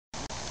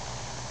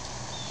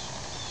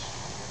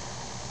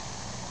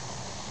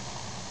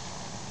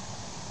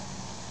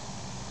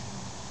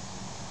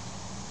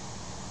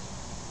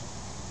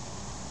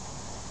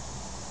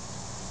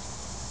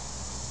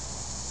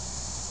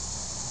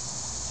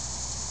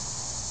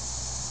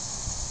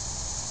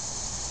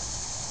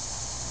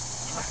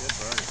Good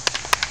birdie.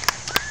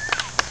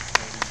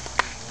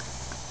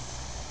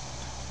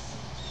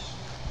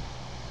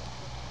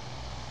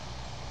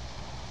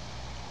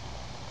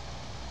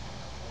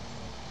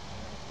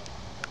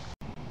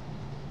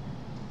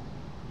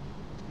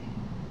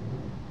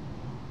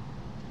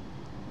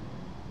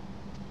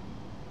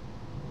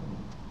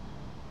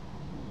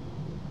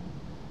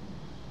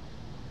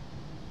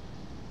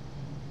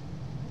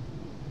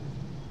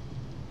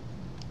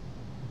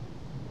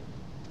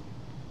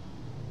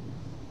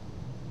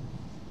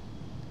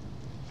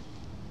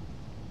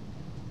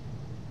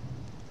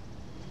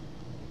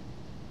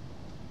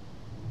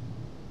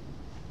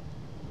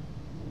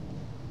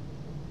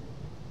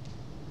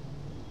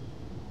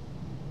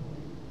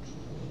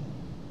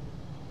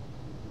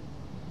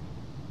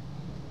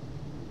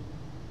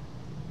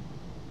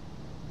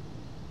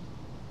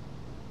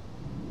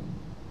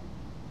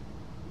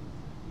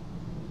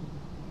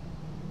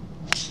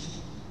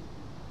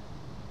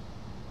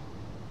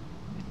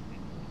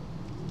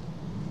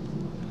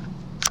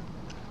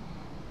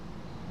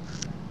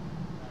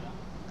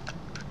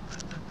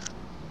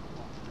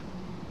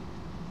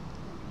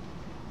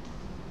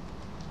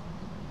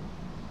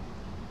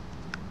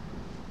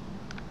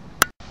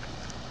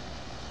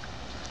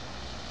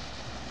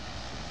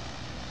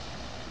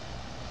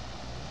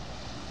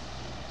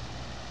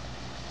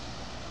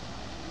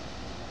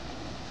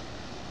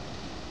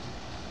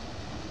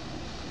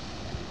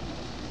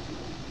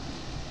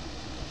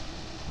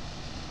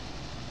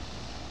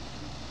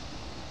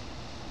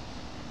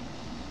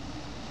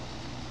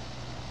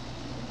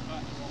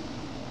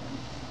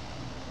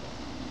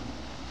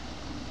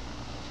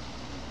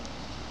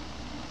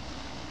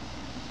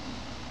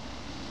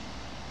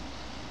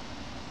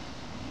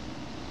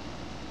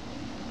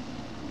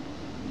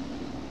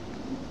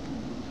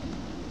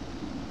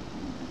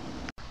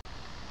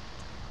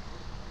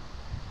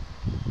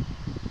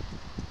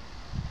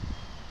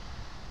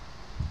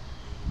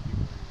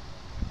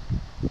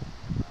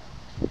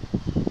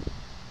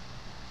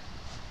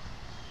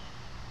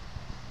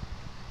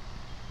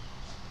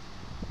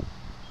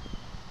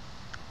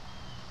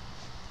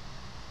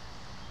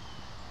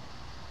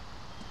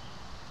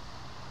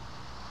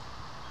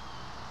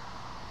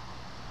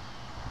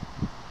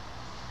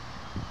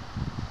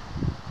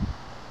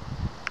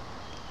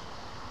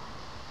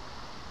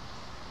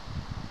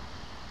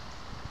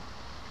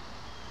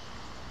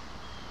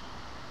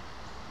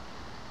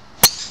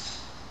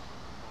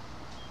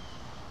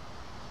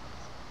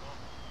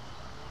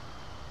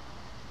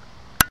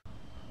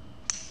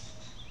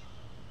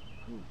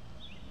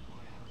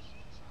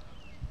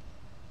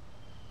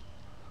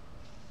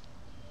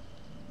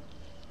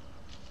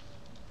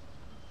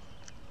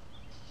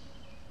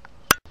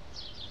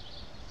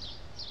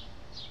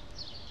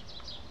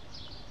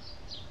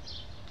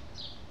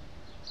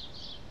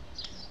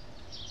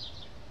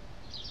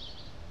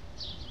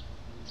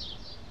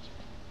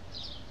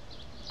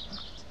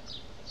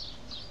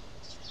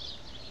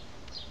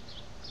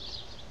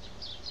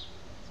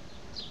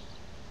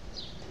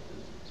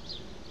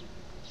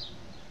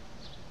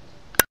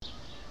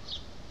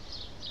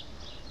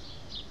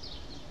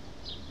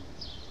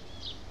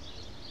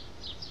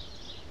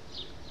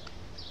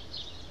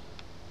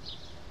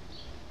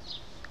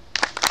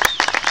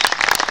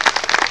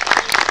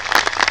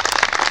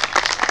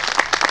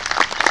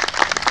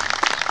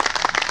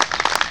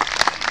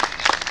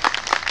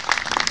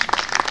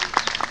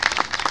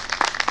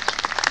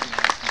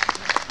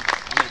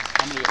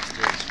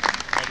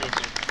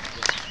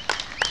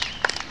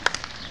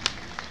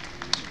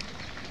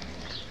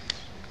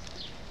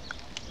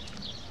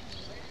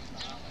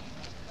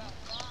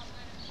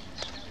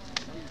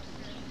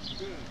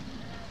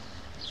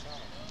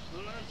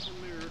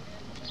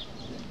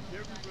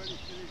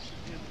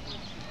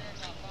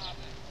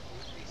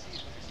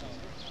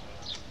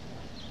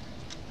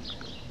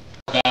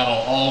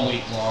 Battle all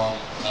week long.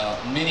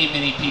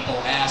 Many people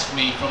ask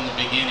me from the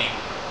beginning,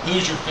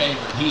 who's your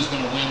favorite? Who's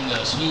going to win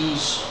this?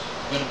 Who's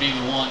going to be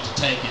the one to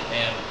take it?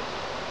 And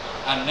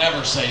I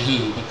never say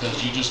who,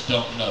 because you just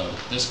don't know.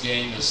 This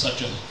game is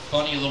such a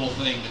funny little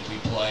thing that we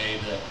play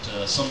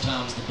that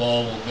sometimes the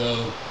ball will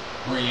go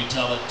where you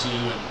tell it to,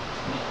 and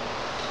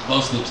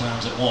most of the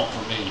times it won't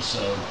for me.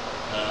 So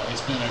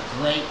it's been a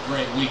great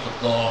week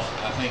of golf.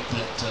 I think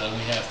that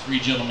we have three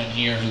gentlemen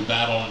here who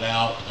battled it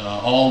out,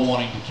 all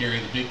wanting to carry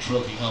the big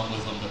trophy home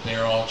with them, but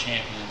they're all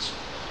champions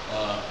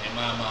in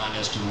my mind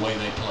as to the way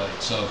they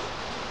played. So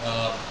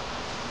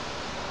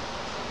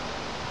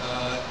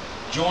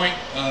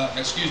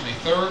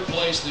third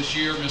place this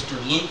year, Mr.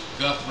 Luke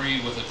Guthrie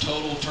with a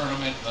total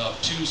tournament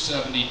of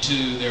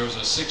 272. There was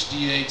a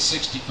 68,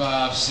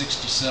 65,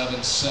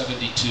 67,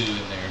 72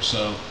 in there.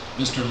 So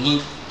Mr.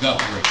 Luke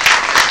Guthrie.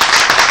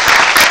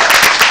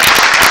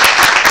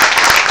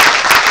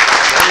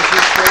 What is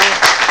your score?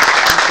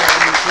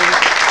 272?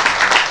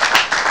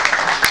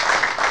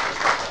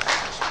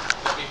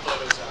 Let me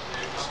photos out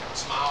there.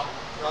 Just smile.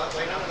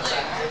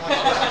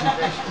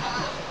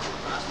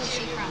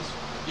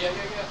 Yeah.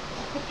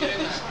 Get in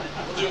there.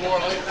 We'll do more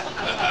later.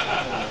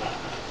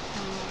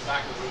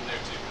 Back of the room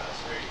there too, guys.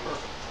 There you go.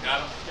 Got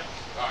them? Yep.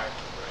 All right.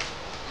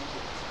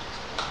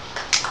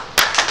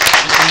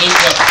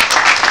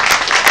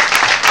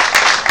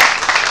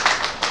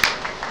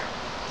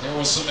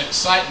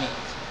 excitement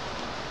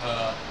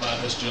by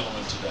this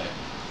gentleman today.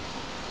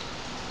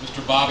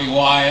 Mr. Bobby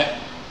Wyatt,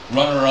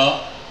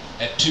 runner-up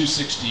at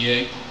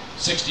 268,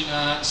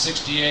 69,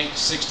 68,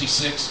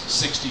 66,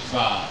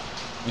 65.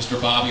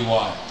 Mr. Bobby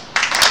Wyatt.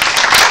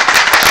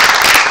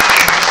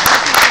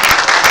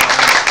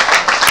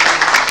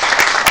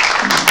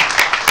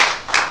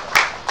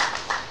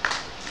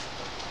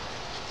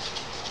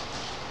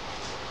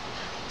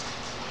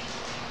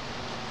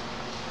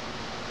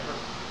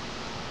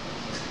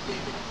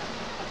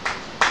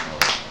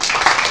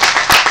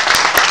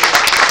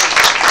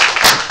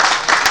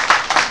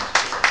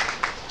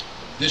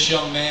 This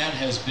young man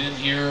has been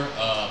here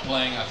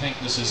playing, I think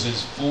this is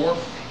his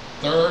third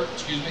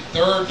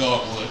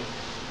Dogwood.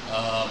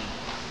 A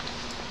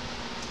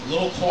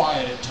little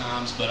quiet at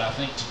times, but I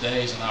think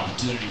today is an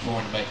opportunity for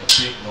him to make a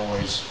big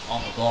noise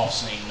on the golf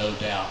scene, no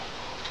doubt.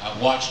 I've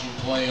watched him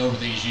play over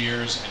these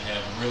years and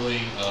have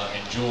really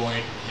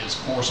enjoyed his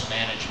course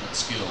management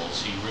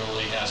skills. He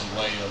really has a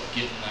way of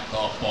getting that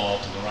golf ball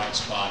to the right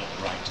spot at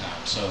the right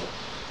time. So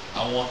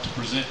I want to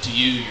present to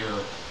you your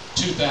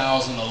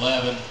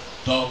 2011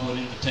 Dogwood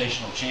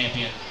Invitational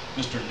Champion,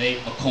 Mr. Nate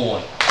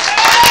McCoy.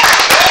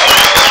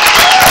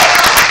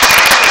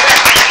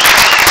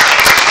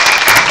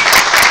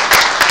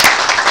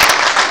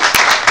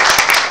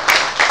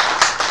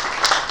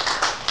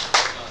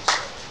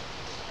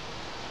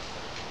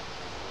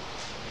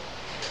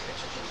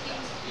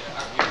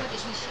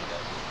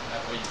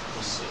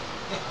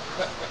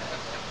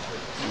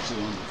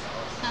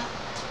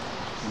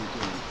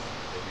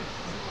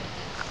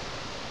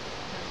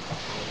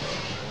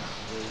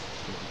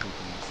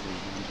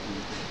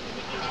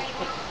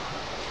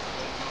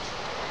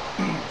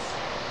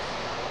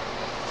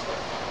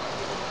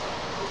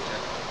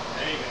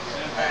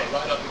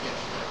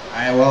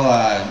 All right,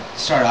 well,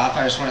 start off,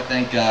 I just want to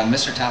thank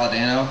Mr.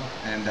 Talladano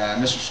and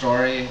Mr.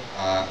 Story,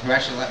 who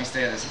actually let me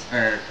stay at his,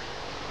 or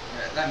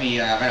let me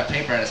write a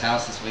paper at his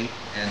house this week.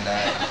 And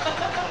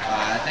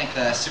I thank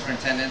the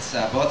superintendents,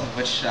 both of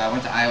which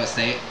went to Iowa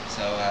State,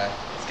 so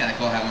it's kind of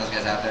cool having those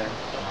guys out there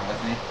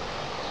with me.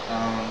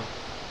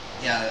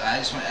 Yeah, I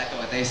just want to echo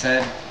what they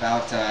said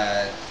about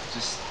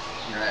just,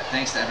 you know,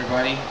 thanks to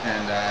everybody,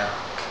 and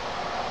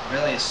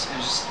really it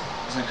was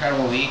an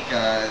incredible week.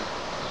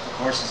 The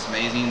course is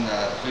amazing,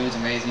 the food's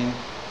amazing.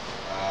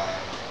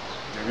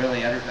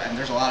 And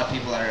there's a lot of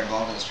people that are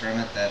involved in this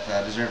tournament that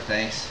deserve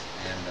thanks.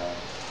 And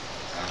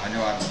I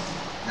know I'm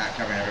not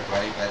covering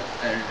everybody, but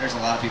there's a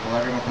lot of people,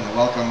 everyone from the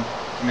welcome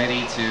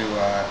committee to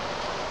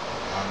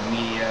the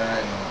media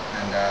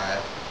and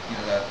you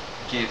know,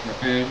 the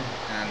food.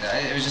 And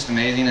it was just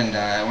amazing, and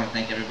I want to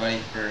thank everybody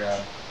for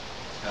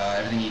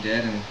everything you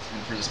did, and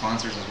for the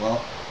sponsors as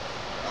well.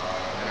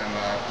 And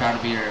I'm proud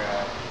to be your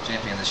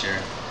champion this year.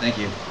 Thank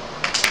you.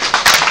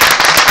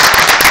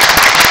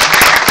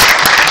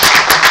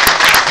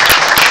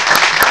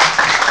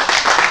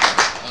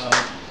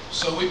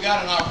 So we've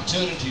got an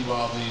opportunity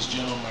while these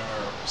gentlemen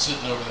are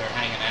sitting over there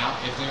hanging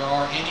out. If there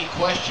are any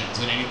questions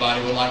that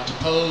anybody would like to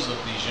pose of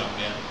these young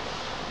men,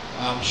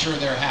 I'm sure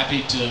they're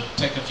happy to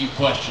take a few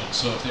questions.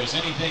 So if there's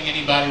anything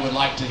anybody would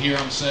like to hear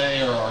them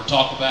say or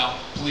talk about,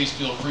 please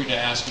feel free to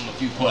ask them a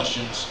few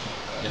questions.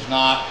 If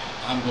not,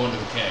 I'm going to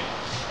the keg.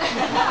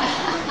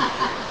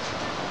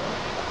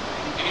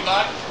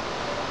 Anybody?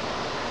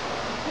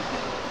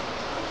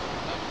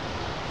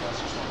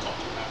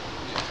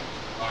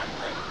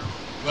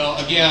 Well,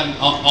 again,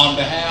 on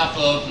behalf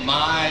of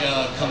my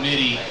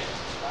committee,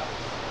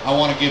 I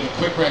want to give a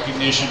quick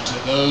recognition to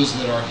those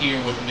that are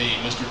here with me.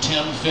 Mr.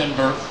 Tim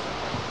Finberg,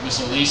 Miss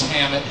Elise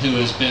Hammett, who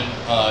has been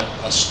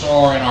a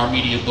star in our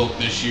media book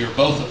this year.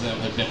 Both of them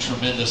have been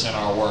tremendous in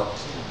our work.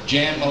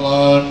 Jan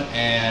Malone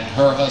and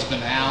her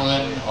husband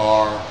Alan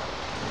are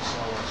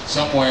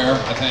somewhere,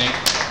 I think.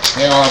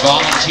 They are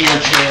volunteer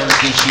chairs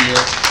this year.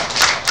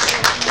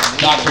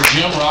 Dr.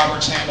 Jim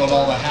Roberts handled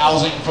all the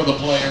housing for the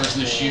players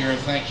this year.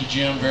 Thank you,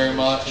 Jim, very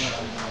much.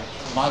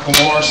 Michael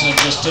Morrison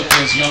just took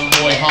his young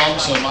boy home,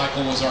 so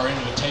Michael was our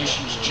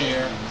invitations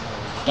chair.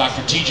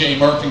 Dr. T.J.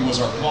 Murphy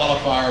was our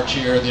qualifier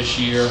chair this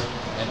year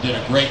and did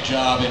a great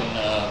job in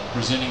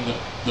presenting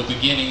the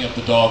beginning of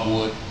the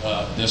Dogwood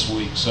this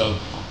week. So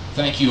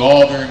thank you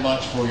all very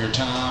much for your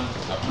time.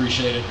 I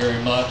appreciate it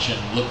very much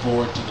and look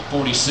forward to the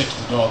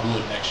 46th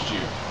Dogwood next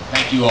year.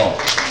 Thank you all.